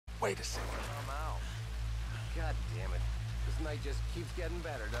Wait a second. I'm out. God damn it. This night just keeps getting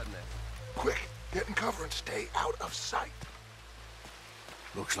better, doesn't it? Quick, get in cover and stay out of sight.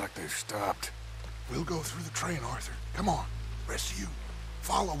 Looks like they've stopped. We'll go through the train, Arthur. Come on. Rest of you.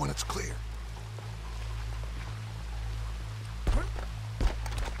 Follow when it's clear.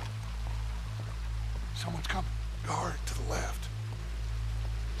 Someone's coming. Guard to the left.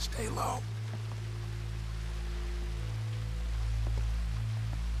 Stay low.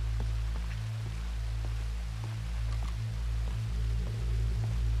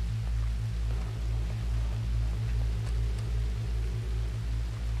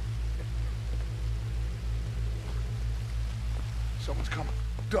 Someone's coming.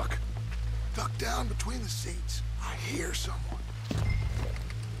 Duck. Duck down between the seats. I hear someone.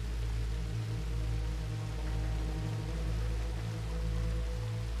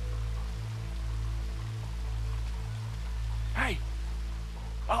 Hey!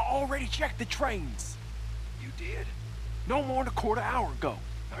 I already checked the trains. You did? No more than a quarter hour ago.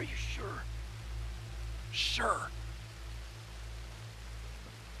 Are you sure? Sure.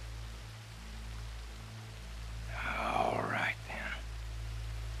 All right, then.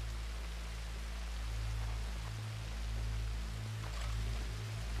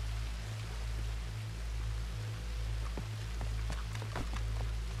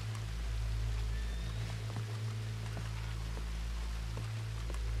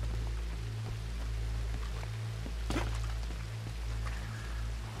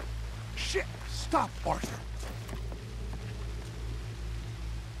 Shit! Stop, Arthur.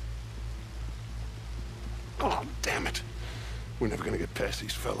 Oh, damn it. We're never gonna get past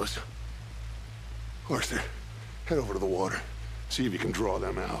these fellas. Arthur, head over to the water. See if you can draw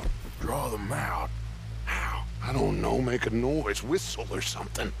them out. Draw them out? How? I don't know. Make a noise. Whistle or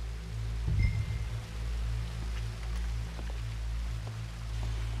something.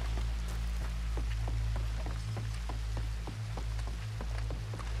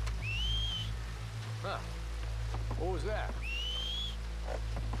 Huh. What was that?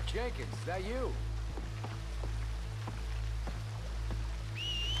 Jenkins, is that you?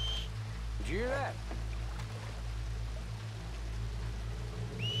 Did you hear that?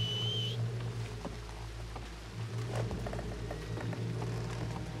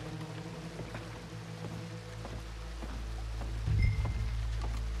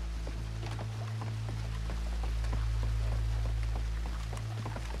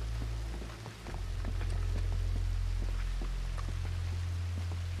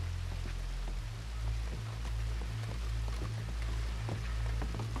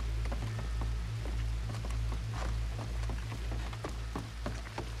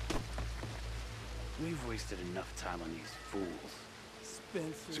 We've wasted enough time on these fools.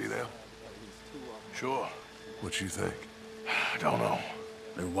 See them? Sure. What you think? I don't know.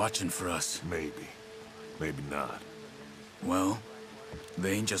 They're watching for us. Maybe. Maybe not. Well,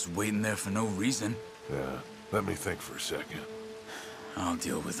 they ain't just waiting there for no reason. Yeah. Let me think for a second. I'll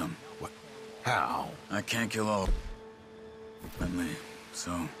deal with them. What? How? I can't kill all of them,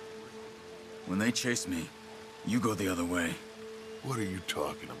 so when they chase me, you go the other way. What are you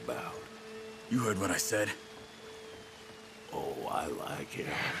talking about? You heard what I said. Oh, I like it.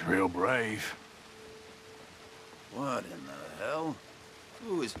 Real brave. What in the hell?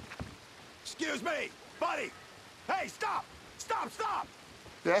 Who is... Excuse me! Buddy! Hey, stop! Stop, stop!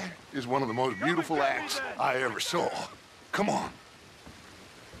 That is one of the most beautiful acts I ever saw. Come on.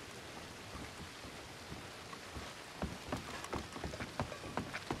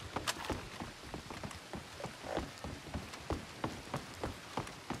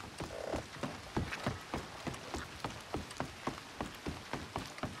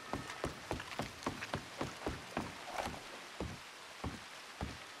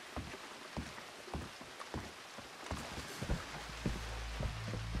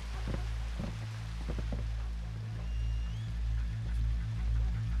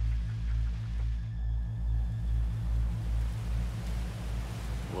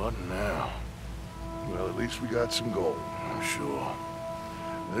 What now? Well, at least we got some gold. I'm sure.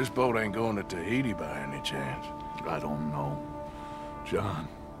 This boat ain't going to Tahiti by any chance. I don't know. John,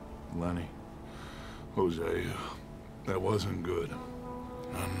 Lenny, Jose, that wasn't good.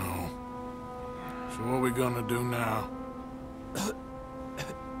 I know. So what we gonna do now?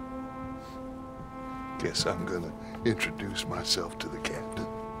 Guess I'm gonna introduce myself to the captain.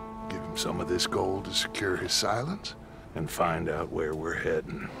 Give him some of this gold to secure his silence, and find out where we're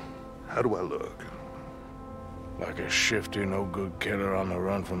heading. How do I look? Like a shifty, no-good killer on the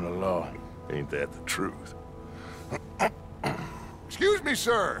run from the law. Ain't that the truth? Excuse me,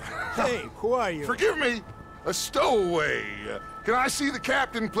 sir. Hey, who are you? Forgive me. a stowaway. Can I see the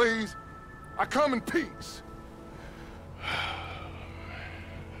captain, please? I come in peace.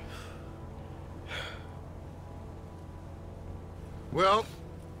 Well,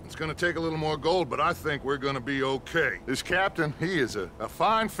 it's gonna take a little more gold, but I think we're gonna be okay. This captain, he is a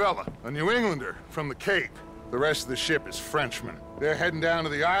fine fella, a New Englander from the Cape. The rest of the ship is Frenchmen. They're heading down to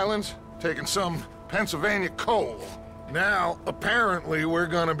the islands, taking some Pennsylvania coal. Now, apparently, we're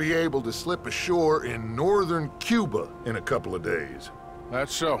gonna be able to slip ashore in northern Cuba in a couple of days.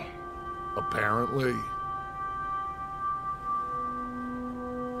 That's so. Apparently.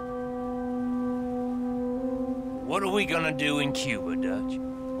 What are we gonna do in Cuba, Dutch?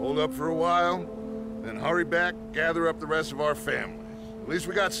 Hold up for a while, then hurry back, gather up the rest of our families. At least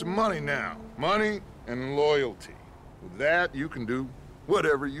we got some money now. Money and loyalty. With that, you can do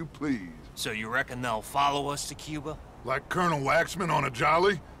whatever you please. So you reckon they'll follow us to Cuba? Like Colonel Waxman on a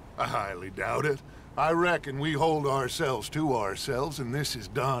jolly? I highly doubt it. I reckon we hold ourselves to ourselves, and this is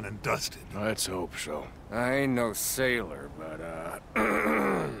done and dusted. Let's hope so. I ain't no sailor, but,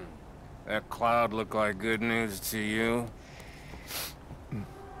 that cloud look like good news to you?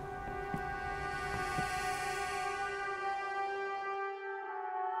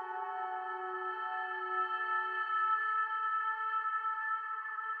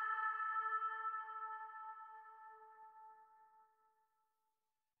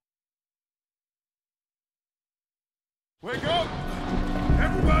 Wake up!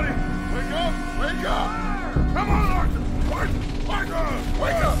 Everybody! Wake up! Wake up! Come on, Arthur! Arthur! Wake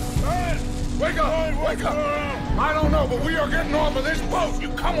up! Wake up! Wake up! I don't know, but we are getting off of this boat! You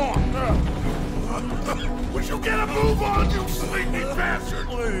come on! Would you get a move on, you sleepy bastard?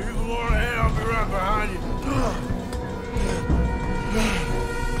 Please, you go on ahead, I'll be right behind you.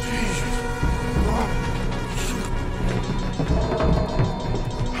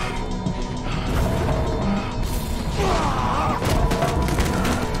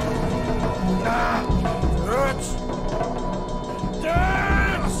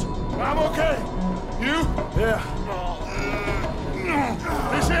 I'm okay. You? Yeah.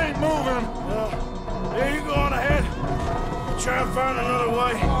 This ain't moving. Yeah, you go on ahead. Try and find another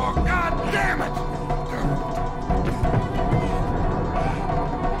way. Oh, God damn it!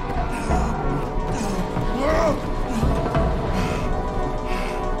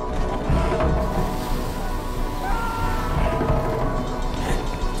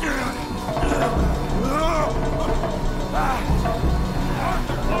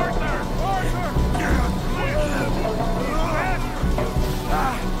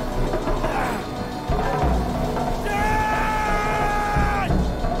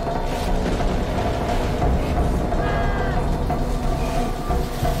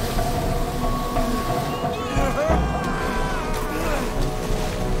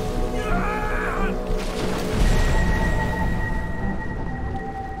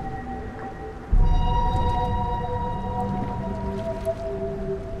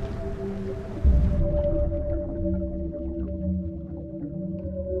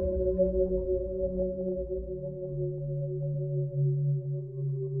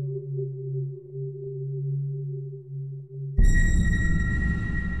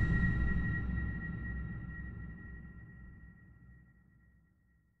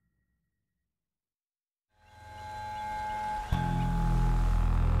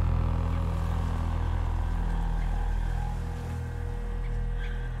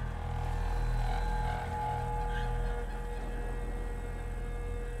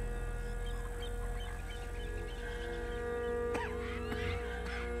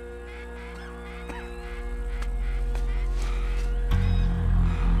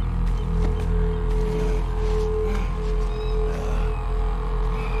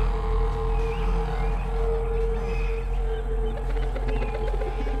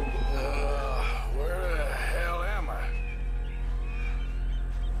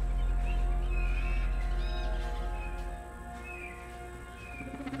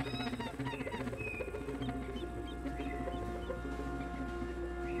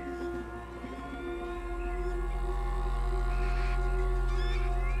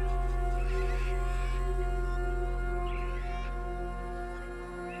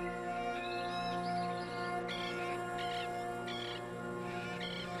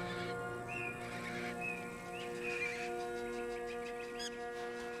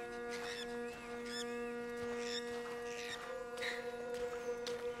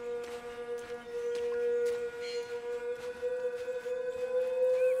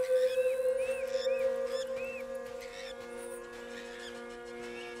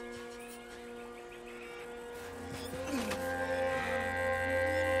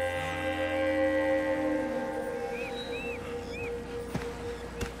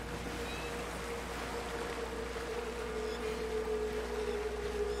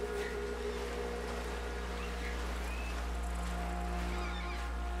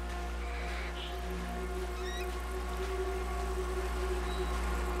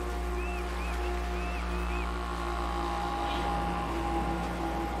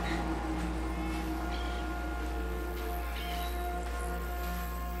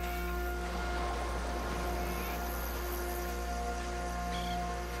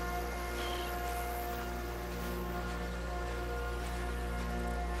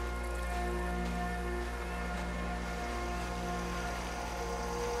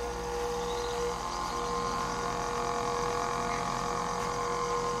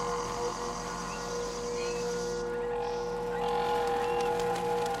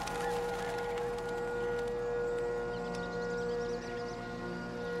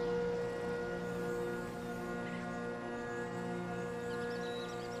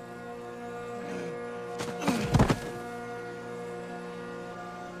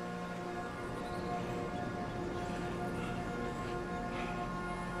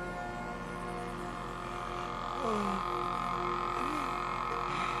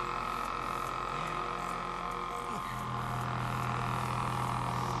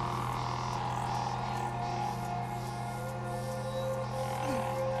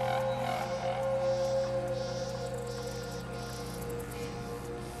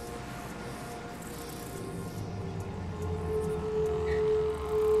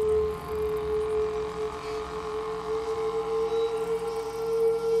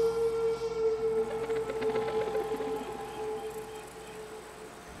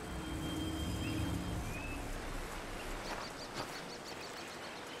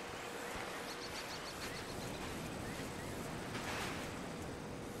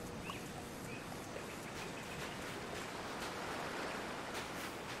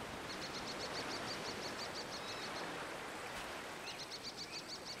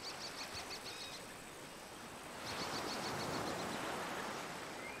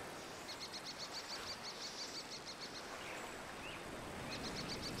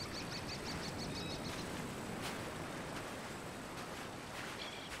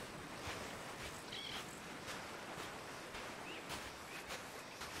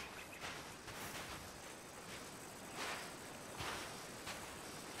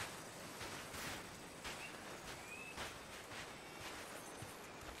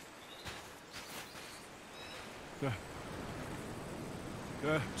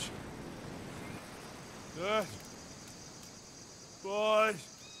 Dutch. Dutch.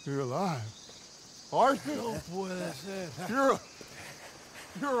 Boys. You're alive. Arthur? No puede ser.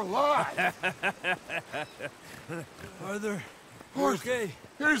 You're alive. Arthur, Okay.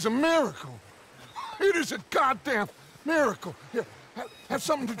 It is a miracle. It is a goddamn miracle. Here, have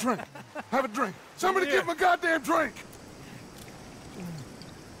something to drink. Have a drink. Somebody give him a goddamn drink.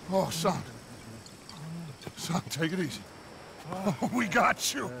 Oh, son. Son, take it easy. Oh, we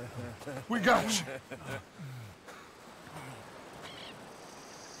got you. We got you.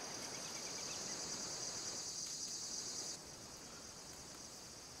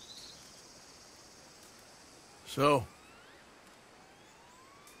 So,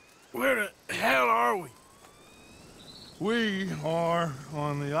 where the hell are we? We are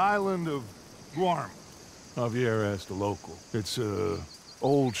on the island of Guam. Javier asked the local. It's a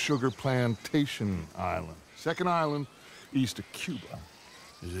old sugar plantation island. Second island east of Cuba.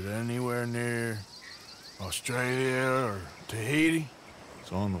 Is it anywhere near Australia or Tahiti?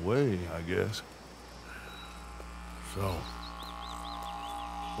 It's on the way, I guess. So,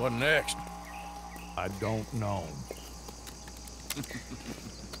 what next? I don't know.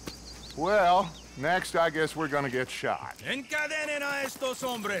 Well, next I guess we're gonna get shot. Encadenen a estos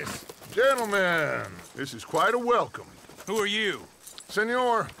hombres. Gentlemen, this is quite a welcome. Who are you?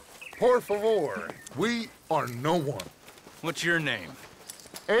 Senor, por favor, we are no one. What's your name?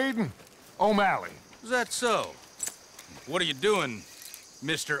 Aiden O'Malley. Is that so? What are you doing,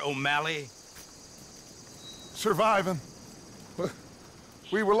 Mr. O'Malley? Surviving.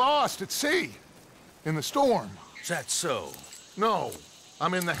 We were lost at sea, in the storm. Is that so? No,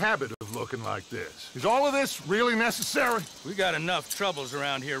 I'm in the habit of looking like this. Is all of this really necessary? We got enough troubles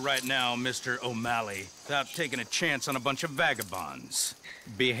around here right now, Mr. O'Malley, without taking a chance on a bunch of vagabonds.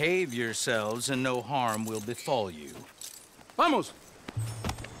 Behave yourselves and no harm will befall you. Vamos!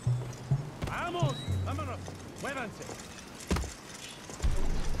 Vamos! Vámonos! Muévanse!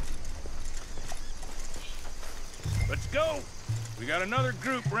 Let's go! We got another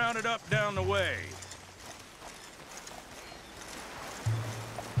group rounded up down the way.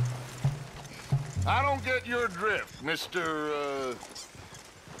 I don't get your drift, Mr.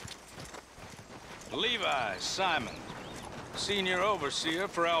 Levi Simon, senior overseer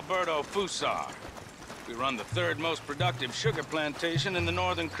for Alberto Fusar. We run the third most productive sugar plantation in the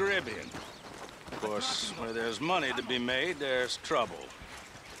Northern Caribbean. Of course, where there's money to be made, there's trouble.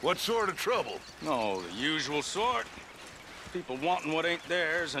 What sort of trouble? No, the usual sort. People wanting what ain't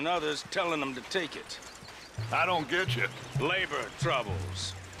theirs and others telling them to take it. I don't get you. Labor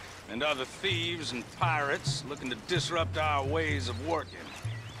troubles. And other thieves and pirates looking to disrupt our ways of working.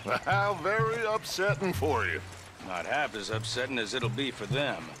 How very upsetting for you. Not half as upsetting as it'll be for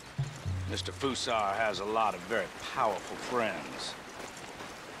them. Mr. Fusar has a lot of very powerful friends.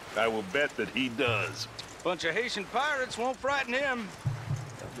 I will bet that he does. Bunch of Haitian pirates won't frighten him.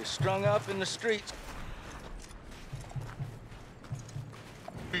 They'll be strung up in the streets.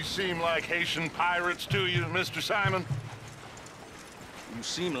 We seem like Haitian pirates to you, Mr. Simon? You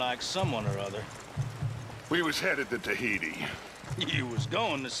seem like someone or other. We was headed to Tahiti. You was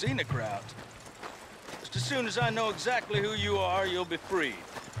going the scenic route. Just as soon as I know exactly who you are, you'll be freed.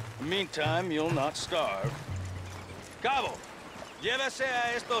 In the meantime, you'll not starve. Cabo, llévese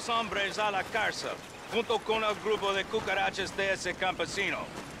a estos hombres a la cárcel, junto con el grupo de cucarachas de ese campesino.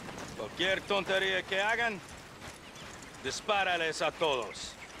 Cualquier tontería que hagan, dispárales a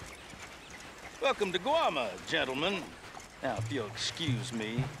todos. Welcome to Guam, gentlemen. Now, if you'll excuse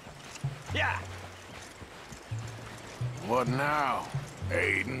me. Yeah! What now,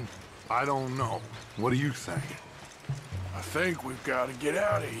 Aiden? I don't know. What do you think? I think we've got to get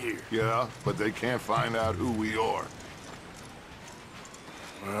out of here. Yeah, but they can't find out who we are.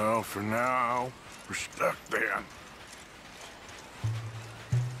 Well, for now, we're stuck then.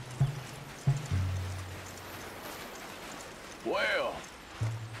 Well,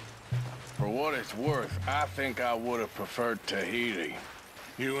 for what it's worth, I think I would have preferred Tahiti.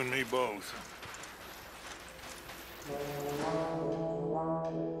 You and me both.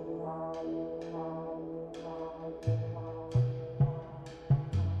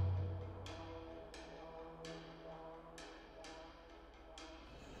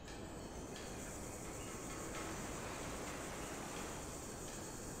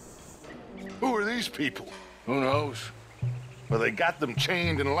 Who are these people? Who knows? Well, they got them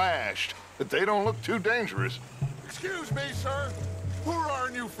chained and lashed, but they don't look too dangerous. Excuse me, sir. Who are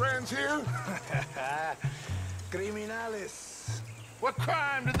our new friends here? Criminales. What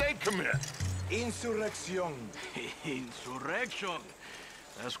crime did they commit? Insurrección. Insurrection?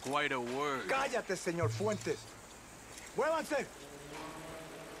 That's quite a word. Cállate, señor Fuentes. Muévanse.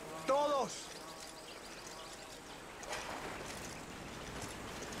 todos!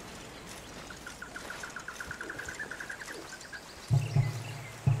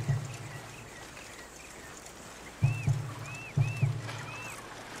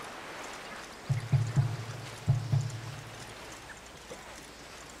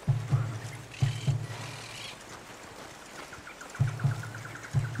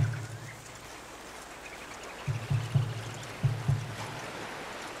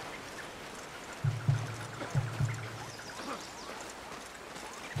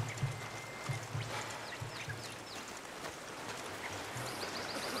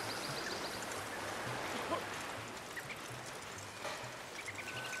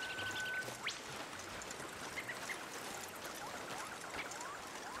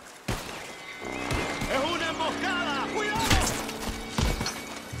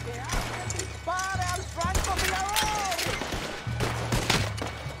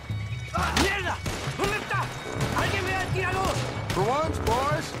 For once,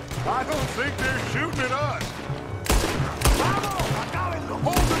 boys, I don't think they're shooting at us.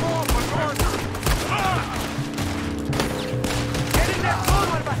 Hold them off, MacArthur! Get in there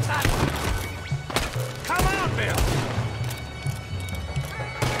forward, bastardo! Come on, Bill!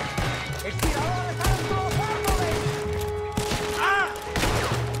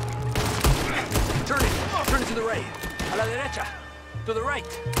 Turn it! Turn to the right! A la derecha! To the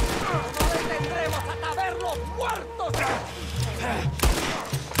right!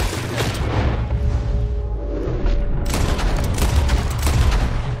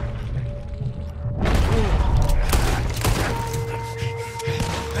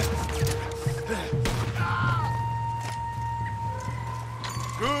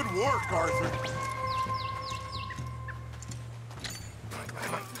 Good work, Arthur.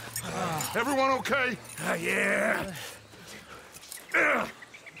 Everyone okay? Yeah.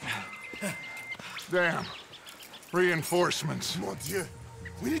 Damn. Reinforcements. Mon Dieu!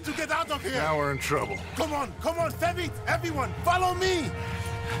 We need to get out of here! Now we're in trouble. Come on, fais vite! Everyone, follow me!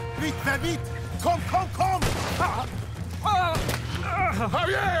 Vite, fais vite! Come!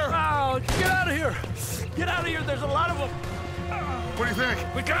 Javier! Oh, get out of here! Get out of here, there's a lot of them! What do you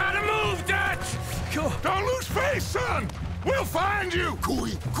think? We gotta move, Dutch! Go! Don't lose face, son! We'll find you!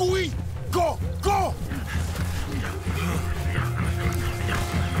 Cooey! Go!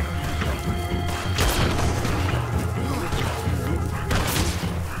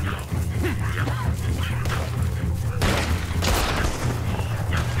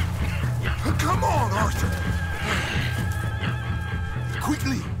 Come on, Arthur!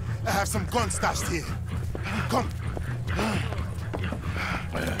 Quickly! I have some guns stashed here. Come!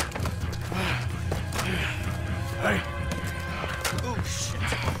 Hey. Oh, shit!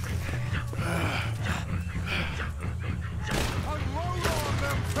 Unload on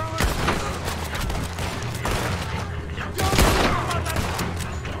them, fellas!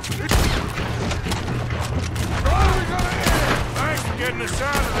 How are we gonna end? Thanks for getting us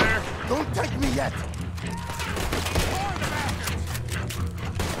out of there. Don't take me yet!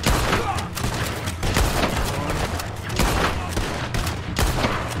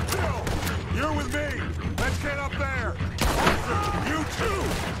 You're with me. Let's get up there. Arthur, you too.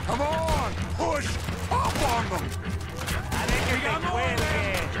 Come on, push. Hop on them.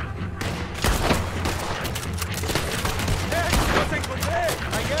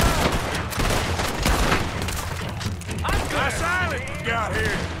 Nice island you got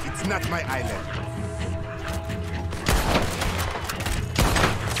here. It's not my island.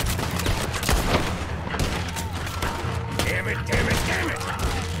 Damn it.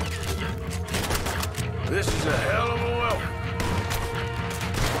 This is a hell of a welcome.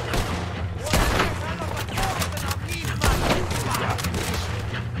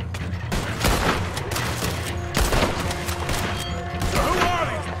 So who are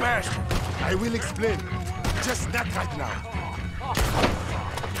these bastards? I will explain. Just not right now.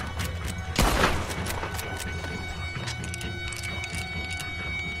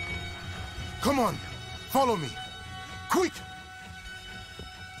 Come on, follow me. Quick!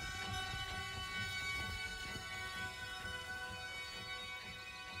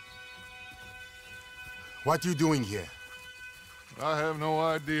 What you doing here? I have no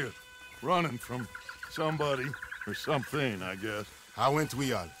idea. Running from somebody or something, I guess. How went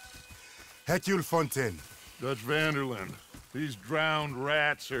we all? Hercule Fontaine. Dutch Vanderland. These drowned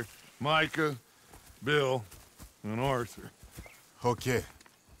rats are Micah, Bill, and Arthur. Okay.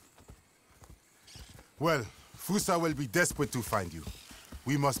 Well, Fusa will be desperate to find you.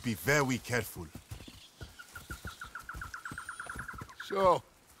 We must be very careful. So,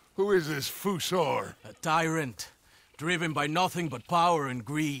 who is this Fusar? A tyrant, driven by nothing but power and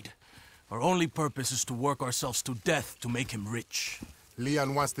greed. Our only purpose is to work ourselves to death to make him rich.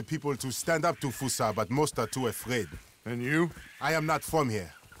 Leon wants the people to stand up to Fusa, but most are too afraid. And you? I am not from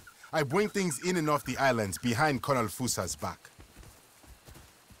here. I bring things in and off the islands behind Colonel Fusa's back.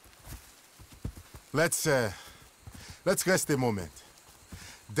 Let's rest a moment.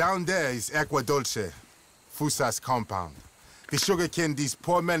 Down there is Agua Dulce, Fusa's compound. The sugarcane these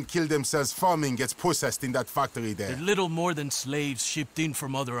poor men kill themselves farming gets processed in that factory there. They're little more than slaves shipped in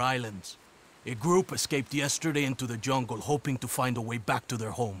from other islands. A group escaped yesterday into the jungle, hoping to find a way back to their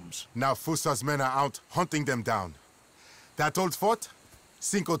homes. Now Fusa's men are out, hunting them down. That old fort?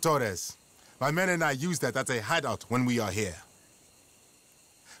 Cinco Torres. My men and I use that as a hideout when we are here.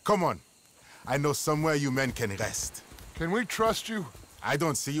 Come on. I know somewhere you men can rest. Can we trust you? I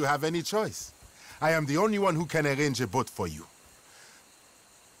don't see you have any choice. I am the only one who can arrange a boat for you.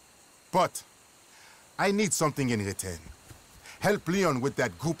 But I need something in return. Help Leon with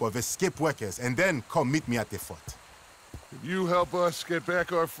that group of escaped workers, and then come meet me at the fort. If you help us get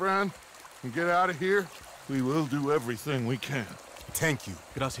back our friend and get out of here, we will do everything we can. Thank you.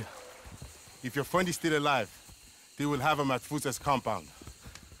 Gracias. If your friend is still alive, they will have him at Fusa's compound.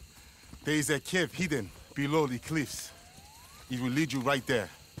 There is a cave hidden below the cliffs. It will lead you right there.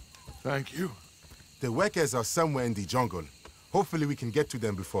 Thank you. The workers are somewhere in the jungle. Hopefully we can get to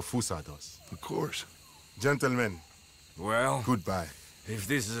them before Fusa does. Of course. Gentlemen. Well, goodbye. If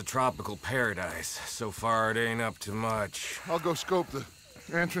this is a tropical paradise, so far it ain't up to much. I'll go scope the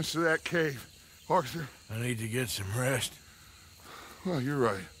entrance to that cave. Arthur? I need to get some rest. Well, you're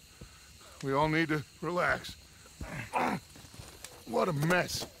right. We all need to relax. What a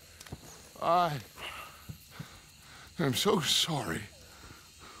mess. I am so sorry,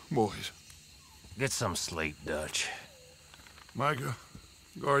 boys. Get some sleep, Dutch. Micah,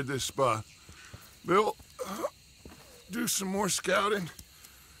 guard this spot. Bill, do some more scouting.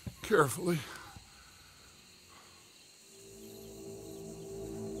 Carefully.